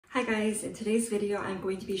Hi guys, in today's video I'm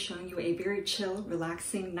going to be showing you a very chill,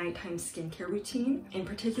 relaxing nighttime skincare routine. In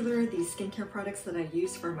particular, the skincare products that I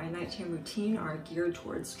use for my nighttime routine are geared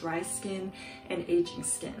towards dry skin and aging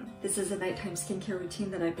skin. This is a nighttime skincare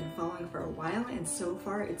routine that I've been following for a while, and so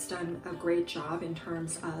far it's done a great job in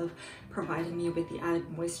terms of providing me with the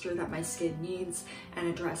added moisture that my skin needs and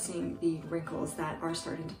addressing the wrinkles that are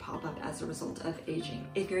starting to pop up as a result of aging.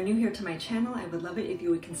 If you're new here to my channel, I would love it if you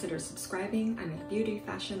would consider subscribing. I make beauty,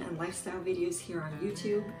 fashion, and lifestyle videos here on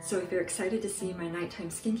YouTube. So if you're excited to see my nighttime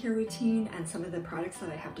skincare routine and some of the products that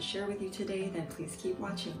I have to share with you today, then please keep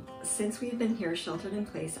watching. Since we've been here sheltered in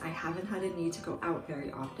place, I haven't had a need to go out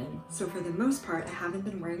very often. So for the most part, I haven't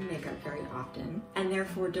been wearing makeup very often and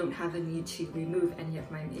therefore don't have a need to remove any of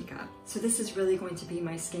my makeup. So this is really going to be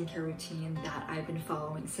my skincare routine that I've been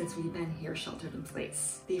following since we've been here sheltered in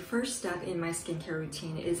place. The first step in my skincare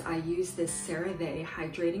routine is I use this CeraVe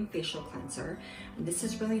Hydrating Facial Cleanser. And this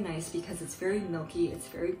is really nice because it's very milky, it's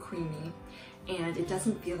very creamy, and it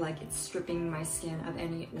doesn't feel like it's stripping my skin of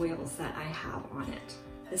any oils that I have on it.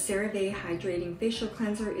 The CeraVe Hydrating Facial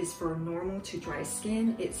Cleanser is for normal to dry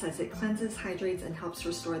skin. It says it cleanses, hydrates, and helps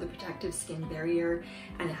restore the protective skin barrier,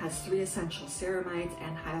 and it has 3 essential ceramides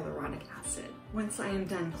and hyaluronic acid. Once I am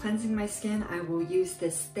done cleansing my skin, I will use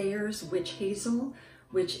this Thayer's Witch Hazel,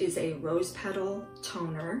 which is a rose petal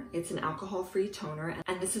toner. It's an alcohol-free toner,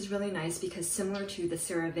 and this is really nice because similar to the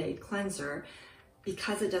CeraVe cleanser,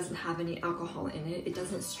 because it doesn't have any alcohol in it, it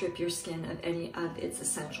doesn't strip your skin of any of its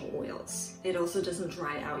essential oils. It also doesn't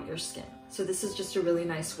dry out your skin. So this is just a really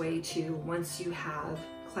nice way to, once you have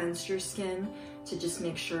cleansed your skin, to just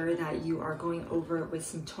make sure that you are going over it with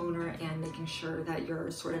some toner and making sure that you're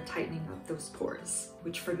sort of tightening up those pores.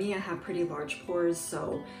 Which for me, I have pretty large pores,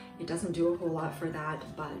 so it doesn't do a whole lot for that,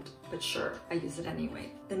 but sure, I use it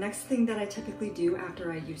anyway. The next thing that I typically do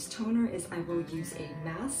after I use toner is I will use a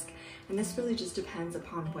mask, and this really just depends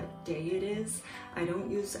upon what day it is. I don't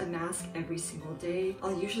use a mask every single day.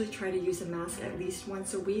 I'll usually try to use a mask at least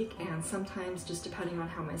once a week, and sometimes, just depending on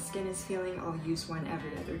how my skin is feeling, I'll use one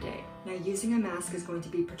every other day. Now, using a mask is going to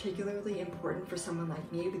be particularly important for someone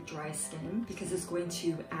like me with dry skin because it's going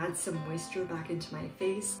to add some moisture back into my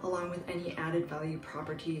face, along with any added value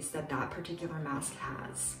properties that particular mask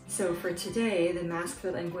has. So for today, the mask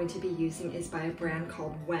that I'm going to be using is by a brand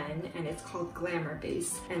called Wen, and it's called Glamour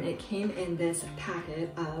Base, and it came in this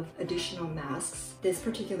packet of additional masks. This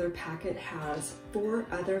particular packet has 4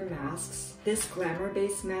 other masks. This Glamour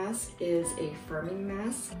Base mask is a firming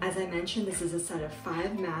mask. As I mentioned, this is a set of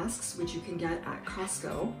 5 masks, which you can get at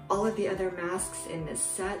Costco. All of the other masks in this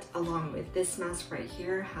set, along with this mask right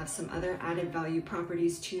here, have some other added value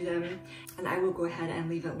properties to them, and I will go ahead and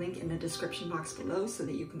leave a link in the description box below so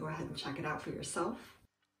that you can go ahead and check it out for yourself.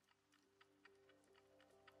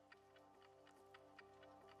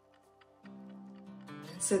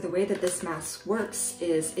 So the way that this mask works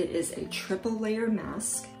is it is a triple layer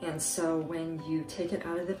mask, and so when you take it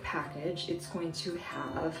out of the package, it's going to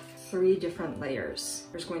have 3 different layers.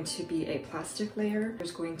 There's going to be a plastic layer,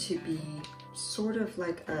 there's going to be sort of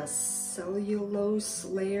like a cellulose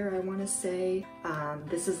layer, I want to say.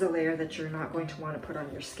 This is the layer that you're not going to want to put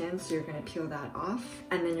on your skin, so you're going to peel that off,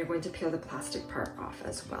 and then you're going to peel the plastic part off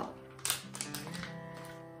as well.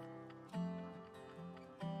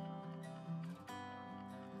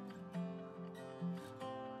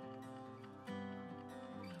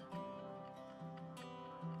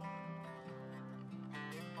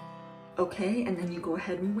 Okay, and then you go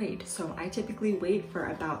ahead and wait. So I typically wait for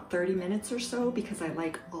about 30 minutes or so because I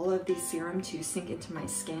like all of the serum to sink into my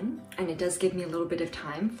skin, and it does give me a little bit of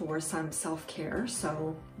time for some self-care.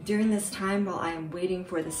 So during this time, while I am waiting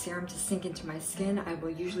for the serum to sink into my skin, I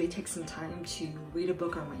will usually take some time to read a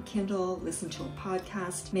book on my Kindle, listen to a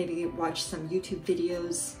podcast, maybe watch some YouTube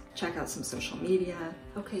videos, check out some social media.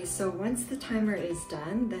 Okay, so once the timer is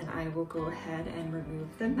done, then I will go ahead and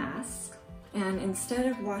remove the mask. And instead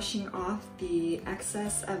of washing off the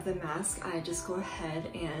excess of the mask, I just go ahead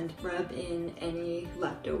and rub in any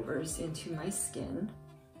leftovers into my skin.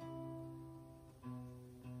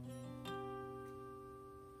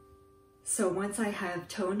 So once I have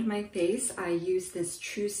toned my face, I use this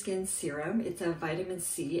True Skin Serum. It's a vitamin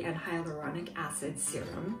C and hyaluronic acid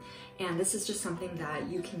serum. And this is just something that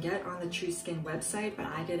you can get on the True Skin website, but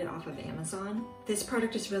I get it off of Amazon. This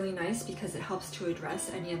product is really nice because it helps to address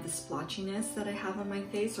any of the splotchiness that I have on my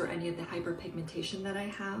face or any of the hyperpigmentation that I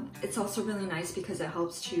have. It's also really nice because it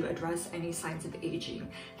helps to address any signs of aging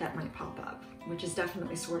that might pop up, which is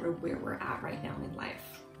definitely sort of where we're at right now in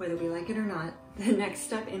life. whether we like it or not. The next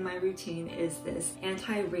step in my routine is this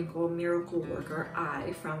anti-wrinkle miracle worker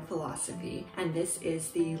eye from Philosophy, and this is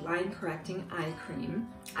the line correcting eye cream.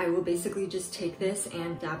 I will basically just take this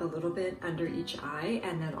and dab a little bit under each eye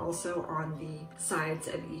and then also on the sides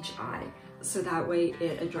of each eye, so that way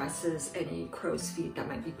it addresses any crow's feet that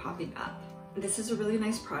might be popping up. This is a really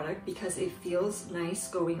nice product because it feels nice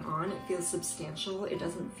going on. It feels substantial. It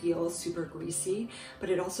doesn't feel super greasy, but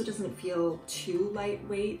it also doesn't feel too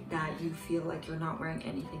lightweight that you feel like you're not wearing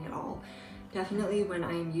anything at all. Definitely when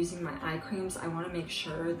I'm using my eye creams, I want to make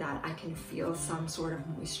sure that I can feel some sort of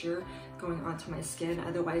moisture going onto my skin.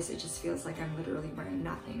 Otherwise, it just feels like I'm literally wearing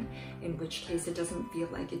nothing, in which case it doesn't feel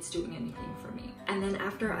like it's doing anything for me. And then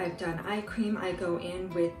after I've done eye cream, I go in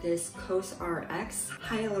with this CosRx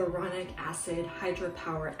Hyaluronic Acid Hydra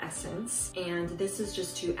Power Essence. And this is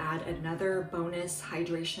just to add another bonus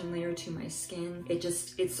hydration layer to my skin.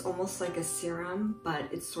 It's almost like a serum, but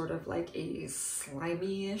it's sort of like a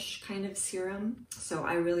slimy-ish kind of serum. So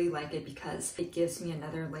I really like it because it gives me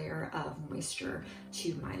another layer of moisture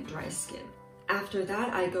to my dry skin. After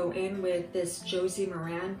that, I go in with this Josie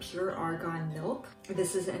Maran Pure Argan Milk.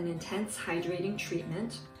 This is an intense hydrating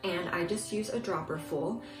treatment, and I just use a dropper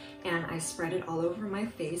full and I spread it all over my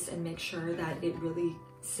face and make sure that it really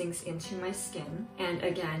sinks into my skin. And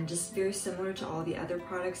again, just very similar to all the other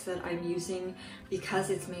products that I'm using,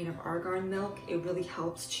 because it's made of argan milk, it really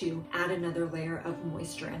helps to add another layer of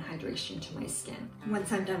moisture and hydration to my skin.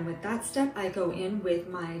 Once I'm done with that step, I go in with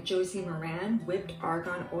my Josie Maran Whipped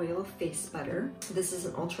Argan Oil Face Butter. This is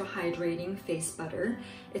an ultra hydrating face butter.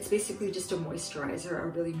 It's basically just a moisturizer, a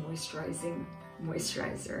really moisturizing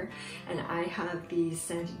moisturizer, and I have the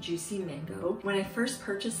scent Juicy Mango. When I first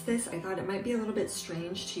purchased this, I thought it might be a little bit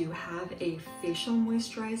strange to have a facial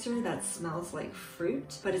moisturizer that smells like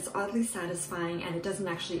fruit, but it's oddly satisfying and it doesn't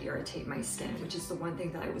actually irritate my skin, which is the one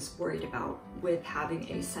thing that I was worried about with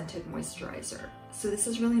having a scented moisturizer. So this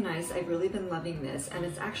is really nice. I've really been loving this, and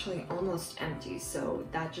it's actually almost empty, so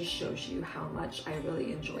that just shows you how much I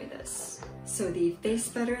really enjoy this. So the face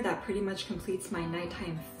butter, that pretty much completes my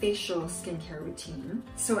nighttime facial skincare routine.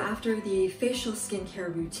 So after the facial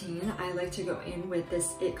skincare routine, I like to go in with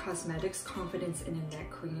this IT Cosmetics Confidence in a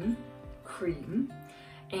Neck Cream.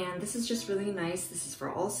 And this is just really nice. This is for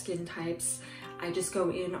all skin types. I just go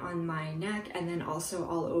in on my neck and then also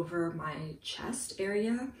all over my chest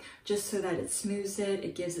area, just so that it smooths it.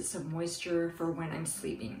 It gives it some moisture for when I'm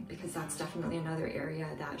sleeping, because that's definitely another area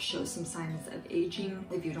that shows some signs of aging.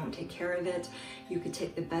 If you don't take care of it, you could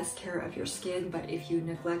take the best care of your skin, but if you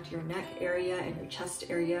neglect your neck area and your chest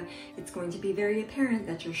area, it's going to be very apparent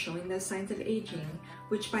that you're showing those signs of aging,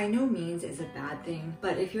 which by no means is a bad thing.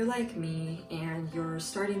 But if you're like me and you're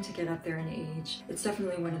starting to get up there in age, it's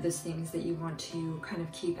definitely one of those things that you want to kind of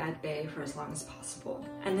keep at bay for as long as possible.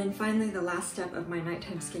 And then finally, the last step of my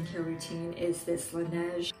nighttime skincare routine is this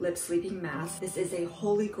Laneige Lip Sleeping Mask. This is a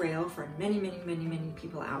holy grail for many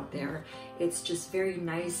people out there. It's just very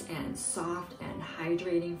nice and soft and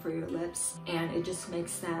hydrating for your lips, and it just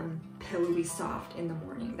makes them pillowy soft in the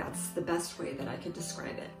morning. That's the best way that I could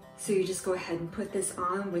describe it. So you just go ahead and put this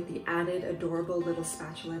on with the added adorable little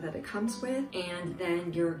spatula that it comes with, and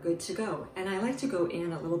then you're good to go. And I like to go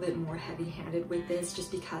in a little bit more heavy-handed with this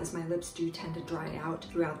just because my lips do tend to dry out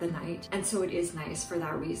throughout the night. And so it is nice for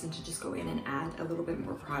that reason to just go in and add a little bit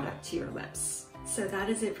more product to your lips. So that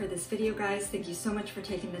is it for this video, guys. Thank you so much for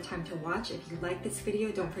taking the time to watch. If you like this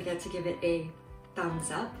video, don't forget to give it a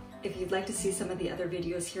thumbs up. If you'd like to see some of the other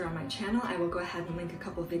videos here on my channel, I will go ahead and link a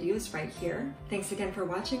couple videos right here. Thanks again for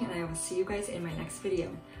watching, and I will see you guys in my next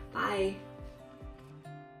video. Bye!